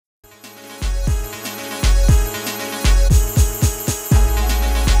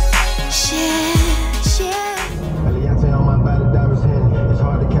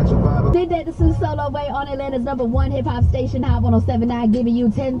Midday the Sue Solo Way on Atlanta's #1 hip hop station, Hop 107.9, giving you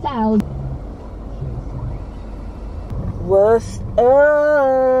 10,000. What's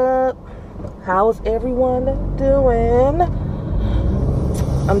up? How's everyone doing?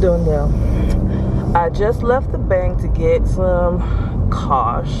 I'm doing well. I just left the bank to get some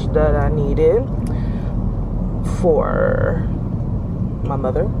cash that I needed for my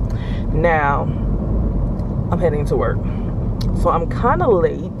mother. Now, I'm heading to work. So I'm kind of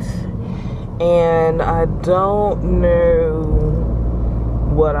late and I don't know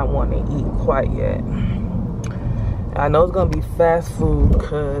what I want to eat quite yet. I know it's gonna be fast food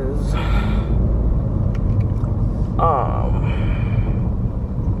because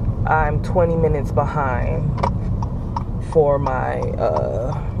I'm 20 minutes behind for my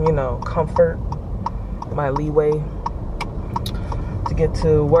comfort, my leeway to get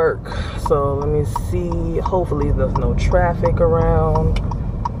to work. So let me see, hopefully there's no traffic around,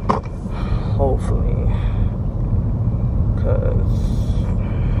 hopefully, because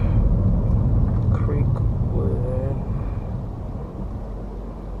Creekwood.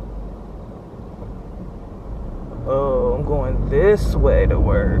 Oh, I'm going this way to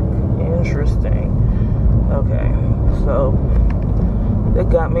work. Interesting. Okay, so that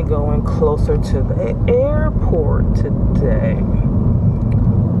got me going closer to the airport today.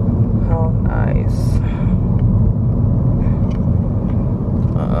 How nice.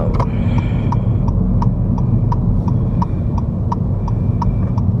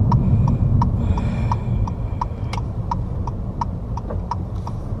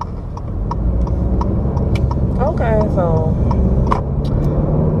 Okay, so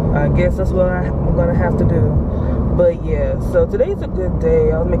I guess that's what I'm gonna have to do. But yeah, so today's a good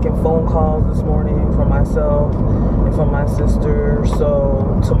day. I was making phone calls this morning for myself and for my sister.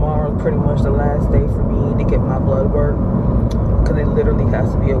 So tomorrow is pretty much the last day for me to get my blood work, because it literally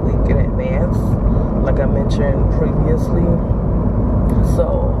has to be a week in advance, like I mentioned previously.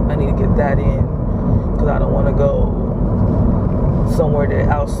 So I need to get that in, because I don't want to go somewhere to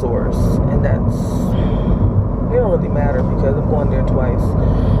outsource, and it don't really matter because I'm going there twice,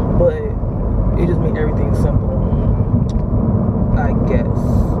 but it just made everything simple, I guess.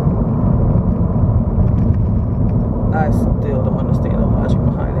 I still don't understand the logic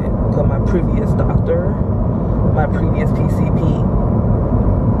behind it, because my previous doctor, my previous PCP,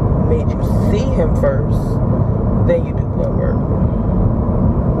 made you see him first, then you do blood work.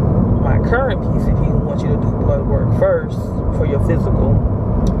 My current PCP wants you to do blood work first for your physical,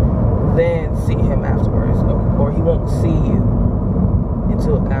 then see him afterwards, or he won't see you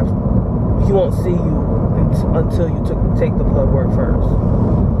until after. He won't see you until you take the blood work first.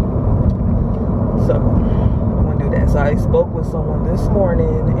 So I'm gonna do that. So I spoke with someone this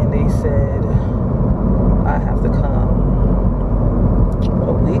morning, and they said I have to come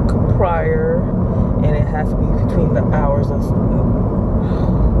a week prior, and it has to be between the hours of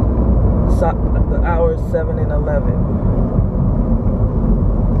the hours 7 and 11.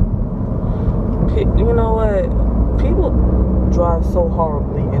 You know what? People drive so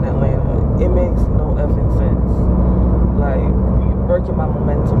horribly in Atlanta. It makes no effing sense. Like, breaking my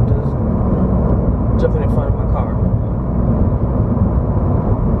momentum just jumping in front of my car.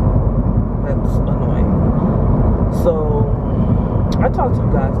 That's annoying. So, I talk to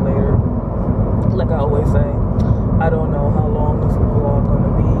you guys later. Like I always say, I don't know how long this vlog is going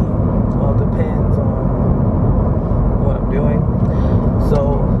to be. It all depends on what I'm doing.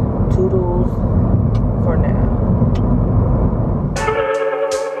 So, toodles for now.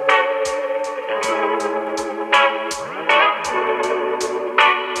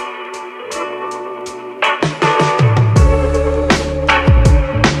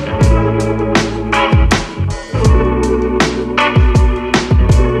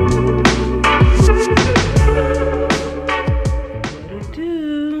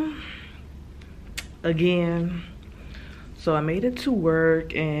 Again, so I made it to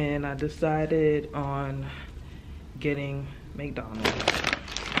work and I decided on getting McDonald's.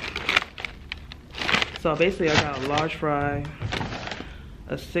 So basically I got a large fry,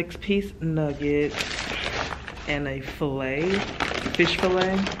 a 6-piece nugget, and a fish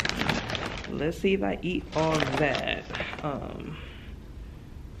fillet. Let's see if I eat all of that. Hold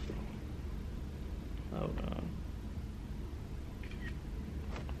on.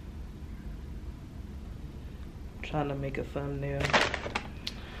 Trying to make a thumbnail.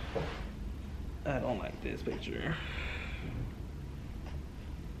 I don't like this picture.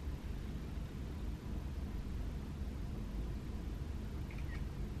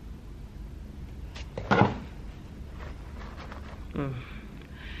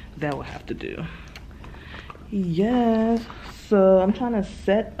 That will have to do. Yes, So I'm trying to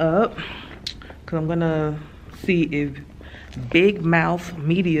set up because I'm gonna see if Big Mouth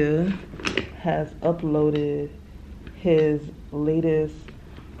Media has uploaded his latest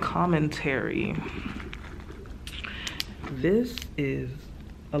commentary. This is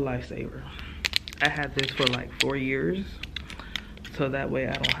a lifesaver. I had this for like 4 years, so that way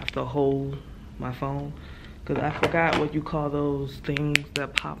I don't have to hold my phone, because I forgot what you call those things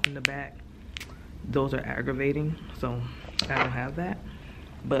that pop in the back. Those are aggravating, so I don't have that.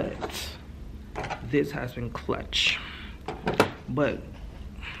 But this has been clutch. But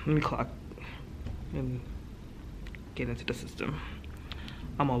let me clock and get into the system.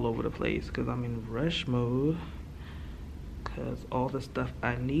 I'm all over the place because I'm in rush mode, because all the stuff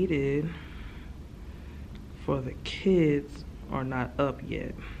I needed for the kids are not up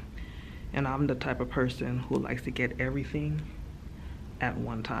yet. And I'm the type of person who likes to get everything at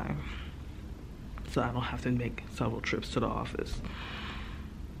one time, so I don't have to make several trips to the office.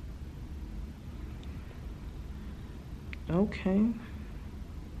 Okay.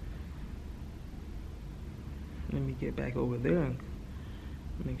 Let me get back over there and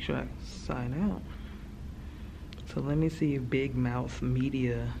make sure I sign out. So let me see if Big Mouth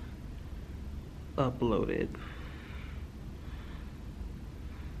Media uploaded.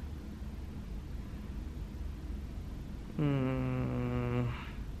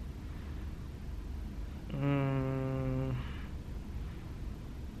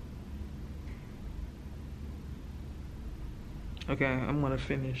 Okay, I'm gonna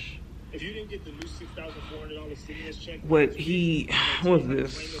finish. If you didn't get the new $6,400 stimulus check, what was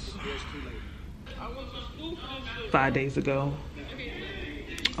this? 5 days ago.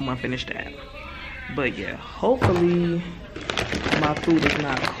 I'm gonna finish that. But yeah, hopefully my food is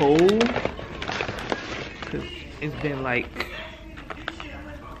not cold, because it's been like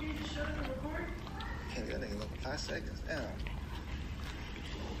 5 seconds.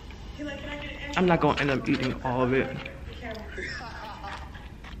 I'm not gonna end up eating all of it,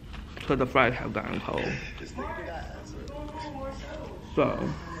 because the fries have gotten cold. So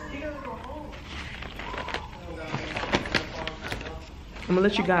I'm gonna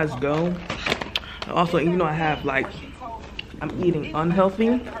let you guys go. Also, even though I'm eating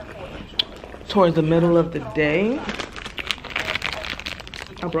unhealthy towards the middle of the day,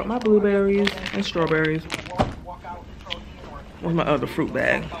 I brought my blueberries and strawberries. Where's my other fruit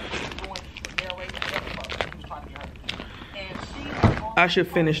bag? I should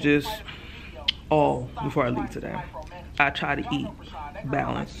finish this all before I leave today. I try to eat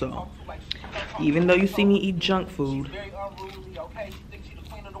balanced, so even though you see me eat junk food,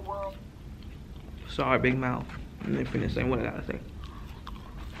 sorry, Big Mouth, let me finish saying what I gotta say.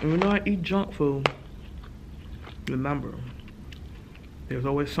 Even though I eat junk food, remember, there's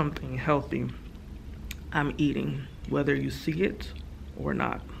always something healthy I'm eating, whether you see it or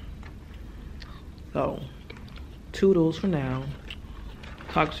not. So, toodles for now.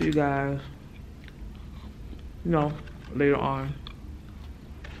 Talk to you guys, later on,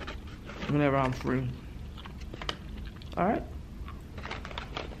 whenever I'm free. All right.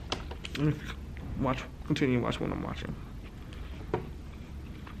 Let me continue to watch what I'm watching.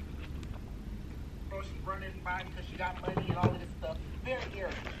 She's running by because she got money and all of this stuff. Very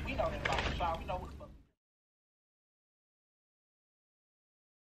arrogant. We know that about y'all. We know what the fuck.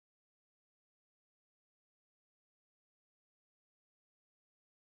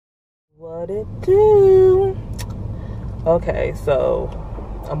 What it do? Okay, so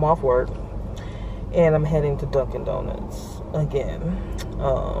I'm off work and I'm heading to Dunkin' Donuts again,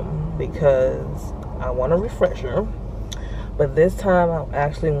 because I want a refresher, but this time I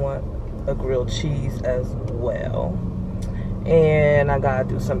actually want a grilled cheese as well, and I gotta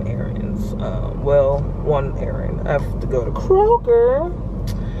do some errands. One errand. I have to go to Kroger.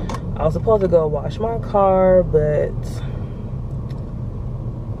 I was supposed to go wash my car, but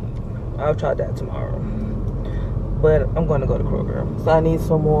I'll try that tomorrow. But I'm going to go to Kroger. So I need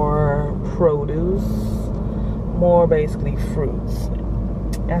some more produce, more basically fruits.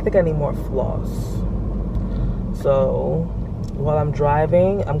 And I think I need more floss. So while I'm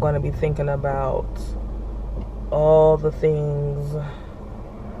driving, I'm going to be thinking about all the things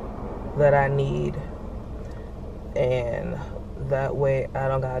that I need. And that way I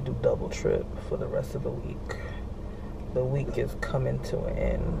don't got to do double trip for the rest of the week. The week is coming to an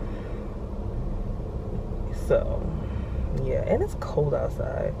end. So, yeah, and it's cold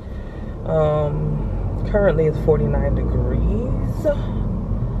outside. Currently it's 49 degrees. It's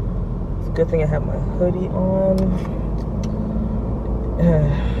a good thing I have my hoodie on.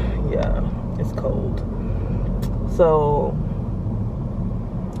 Yeah, it's cold. So,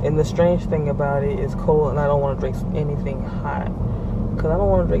 And the strange thing about it is cold, and I don't want to drink anything hot. Because I don't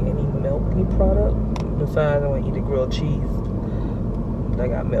want to drink any milky product. Besides, I want to eat a grilled cheese. I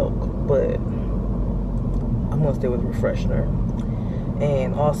got milk. But I'm going to stay with refreshener.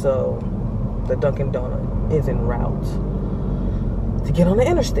 And also, the Dunkin' Donut is en route to get on the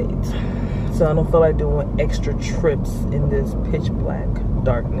interstate. So I don't feel like doing extra trips in this pitch black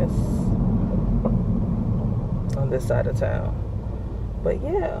darkness on this side of town. But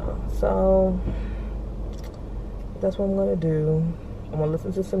yeah, so that's what I'm gonna do. I'm gonna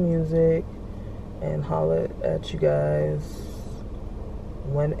listen to some music and holler at you guys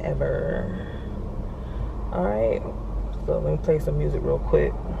whenever. Alright, so let me play some music real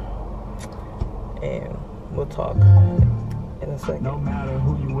quick and we'll talk in a second. No matter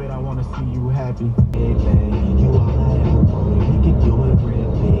who you with, I wanna see you happy. Hey, man, you all I ever wanted. You can do it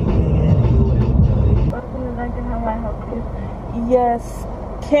real big, and you ain't done it. Welcome to Dunkin', how may I help you? Yes,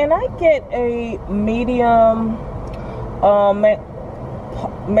 can I get a medium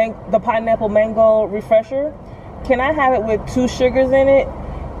the pineapple mango refresher? Can I have it with 2 sugars in it?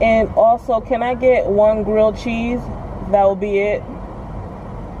 And also, can I get 1 grilled cheese? That will be it.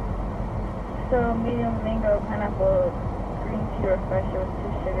 So, medium mango, pineapple, green tea refresher with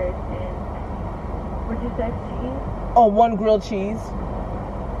 2 sugars and, what'd you say, cheese? Oh, 1 grilled cheese.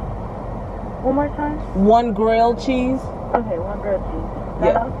 One more time? 1 grilled cheese. Okay, 1 grilled cheese.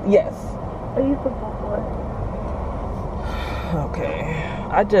 Yeah. Yes. Are you football for? Okay.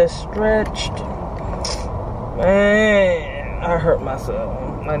 I just stretched. Man, I hurt myself.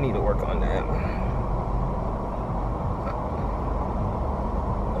 I need to work on that.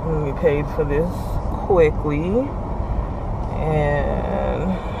 We paid for this quickly.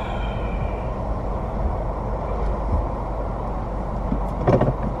 And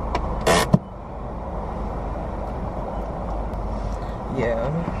yeah,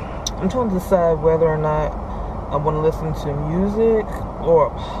 I'm trying to decide whether or not I want to listen to music or a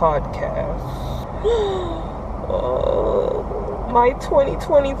podcast. My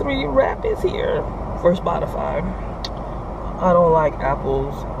 2023 rap is here for Spotify. I don't like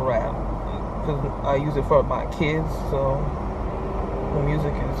Apple's rap because I use it for my kids, so the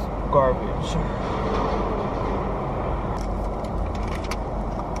music is garbage.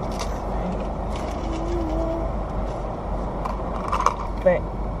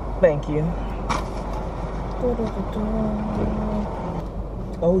 Thank you.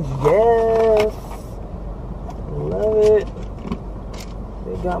 Oh yes, love it.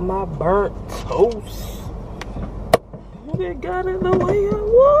 They got my burnt toast. They got it the way I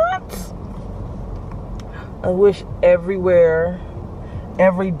want. I wish everywhere,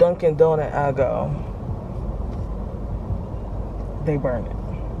 every Dunkin' Donut I go, they burn it.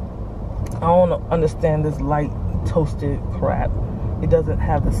 I don't understand this light toasted crap. It doesn't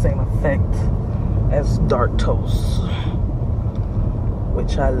have the same effect as dark toast,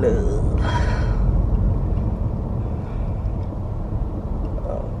 which I love.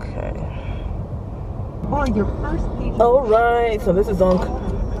 Okay. On your first page. All right, so this is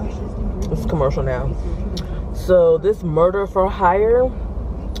commercial now. So this murder for hire,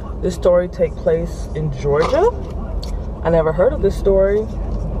 this story takes place in Georgia. I never heard of this story,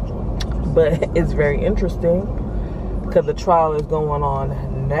 but it's very interesting because the trial is going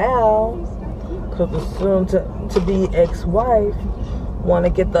on now because the soon to be ex-wife want to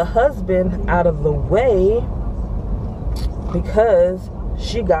get the husband out of the way because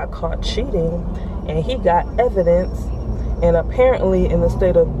she got caught cheating and he got evidence. And apparently in the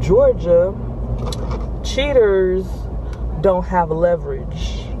state of Georgia, cheaters don't have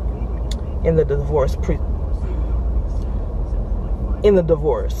leverage in the divorce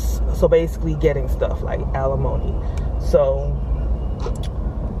so basically getting stuff like alimony. So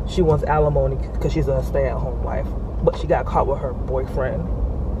she wants alimony because she's a stay-at-home wife, but she got caught with her boyfriend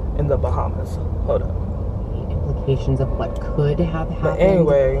in the Bahamas. Hold up. Implications of what could have happened, but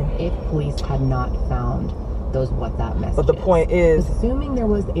anyway, if police had not found those WhatsApp messages. But the point is, assuming there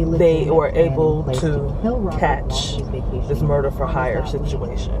was a they were able to kill Robert catch this murder for hire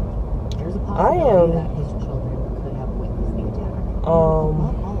situation. There's a I possibility am that his children could have witnessed the attack. um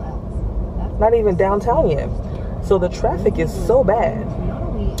Above all else, that's not even downtown yet, so the traffic is so bad. not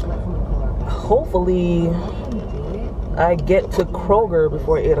only let someone kill our family, Hopefully let them do it, I get to Kroger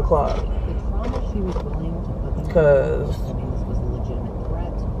before 8 o'clock the trauma she was willing to put them through, because assuming this was a legitimate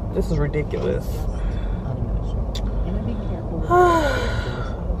threat, this is ridiculous. unimaginable. And I'd be careful with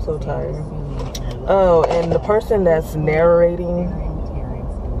I'm so tired. Oh, and the person that's narrating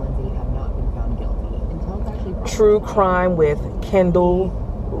True Crime with Kendall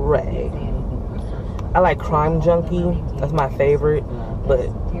Ray. I like Crime Junkie. That's my favorite. But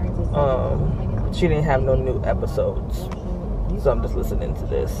She didn't have no new episodes, so I'm just listening to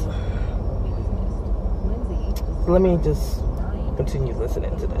this. So let me just continue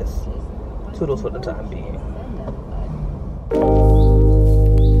listening to this. Toodles for the time being.